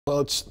Well,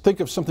 let's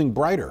think of something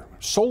brighter.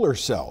 Solar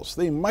cells.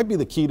 They might be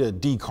the key to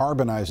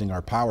decarbonizing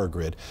our power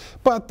grid,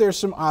 but there's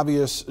some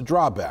obvious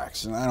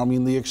drawbacks. And I don't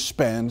mean the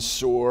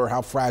expense or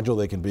how fragile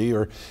they can be,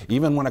 or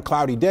even when a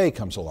cloudy day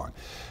comes along.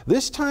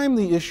 This time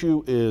the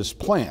issue is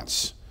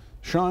plants.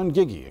 Sean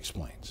Giggy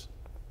explains.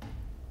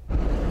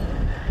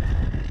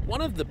 One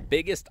of the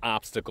biggest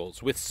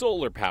obstacles with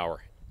solar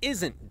power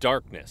isn't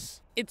darkness,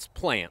 it's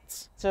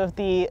plants. So if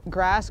the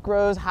grass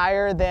grows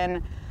higher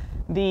than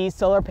the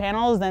solar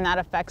panels, then that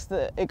affects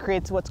it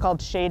creates what's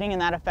called shading,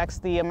 and that affects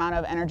the amount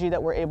of energy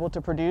that we're able to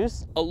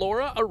produce.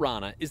 Alora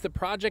Arana is the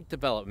project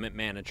development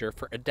manager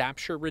for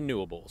Adapture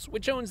Renewables,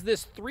 which owns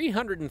this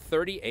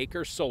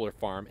 330-acre solar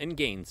farm in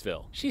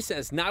Gainesville. She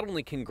says not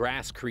only can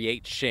grass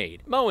create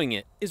shade, mowing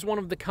it is one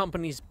of the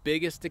company's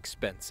biggest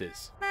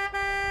expenses.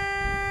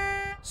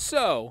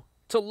 So,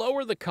 to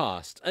lower the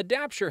cost,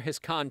 Adapture has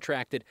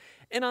contracted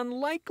an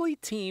unlikely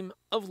team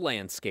of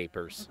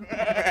landscapers.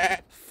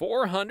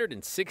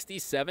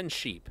 467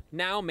 sheep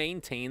now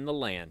maintain the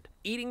land,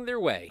 eating their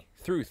way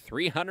through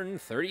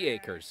 330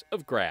 acres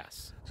of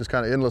grass. Just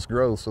kind of endless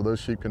growth, so those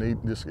sheep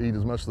can just eat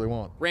as much as they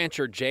want.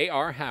 Rancher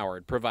J.R.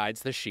 Howard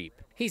provides the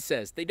sheep. He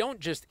says they don't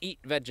just eat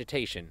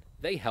vegetation,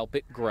 they help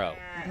it grow.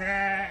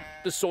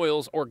 The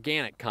soil's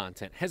organic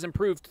content has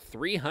improved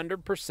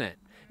 300%,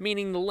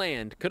 meaning the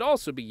land could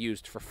also be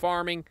used for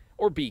farming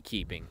or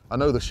beekeeping. I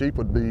know the sheep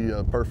would be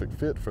a perfect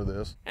fit for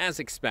this. As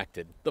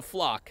expected, the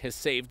flock has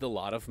saved a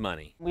lot of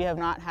money. We have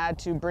not had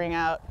to bring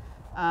out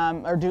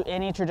or do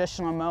any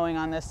traditional mowing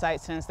on this site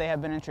since they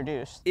have been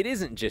introduced. It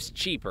isn't just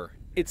cheaper,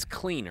 it's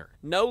cleaner.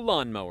 No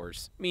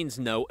lawnmowers means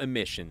no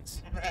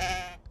emissions,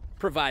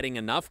 providing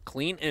enough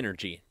clean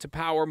energy to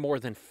power more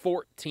than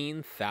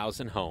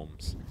 14,000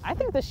 homes. I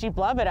think the sheep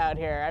love it out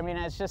here. I mean,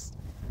 it's just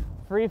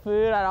free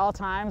food at all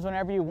times,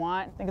 whenever you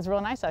want. I think it's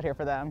real nice out here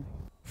for them.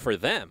 For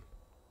them,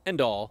 and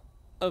all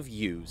of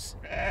yous.